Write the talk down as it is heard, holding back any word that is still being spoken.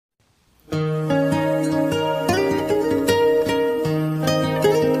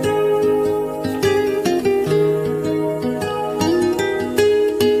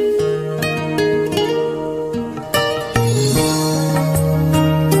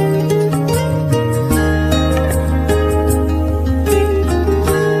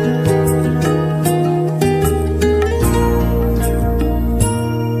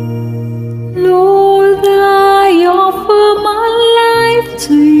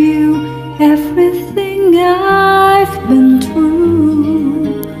everything I've been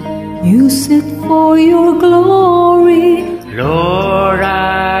through. Use it for your glory. Lord,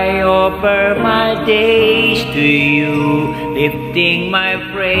 I offer my days to you, lifting my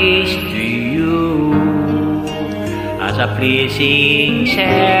praise to you as a pleasing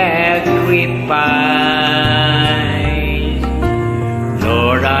sacrifice.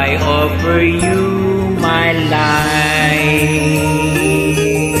 Lord, I offer you my life.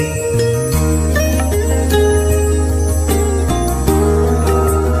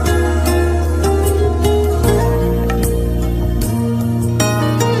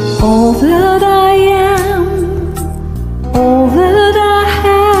 All that I am, all that I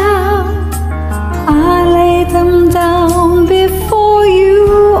have, I lay them down before you,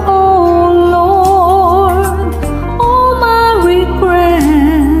 oh Lord. All my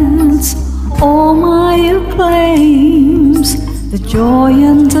regrets, all my acclaims, the joy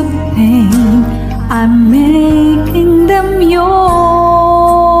and the pain, I'm making them yours.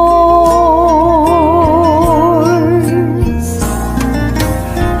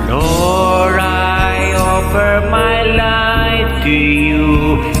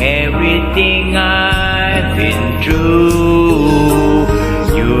 Everything I've been through,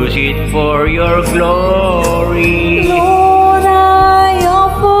 use it for your glory. Lord, I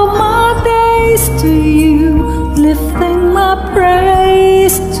offer my days to you, lifting my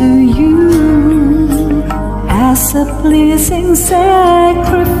praise to you as a pleasing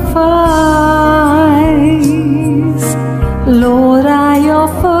sacrifice. Lord, I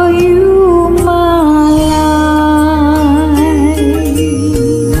offer you my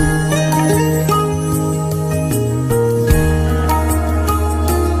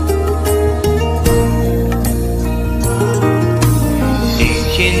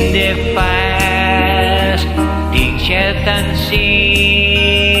in the past, things yet unseen,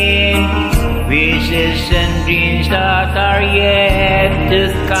 wishes and dreams that are yet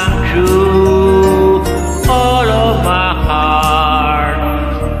to come true. All of my heart,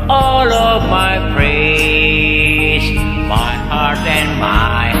 all of my praise, my heart and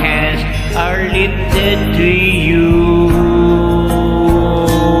my hands are lifted to you.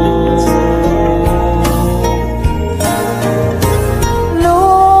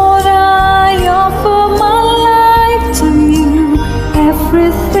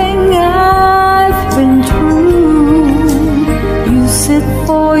 Everything I've been through, use it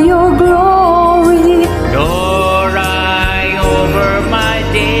for your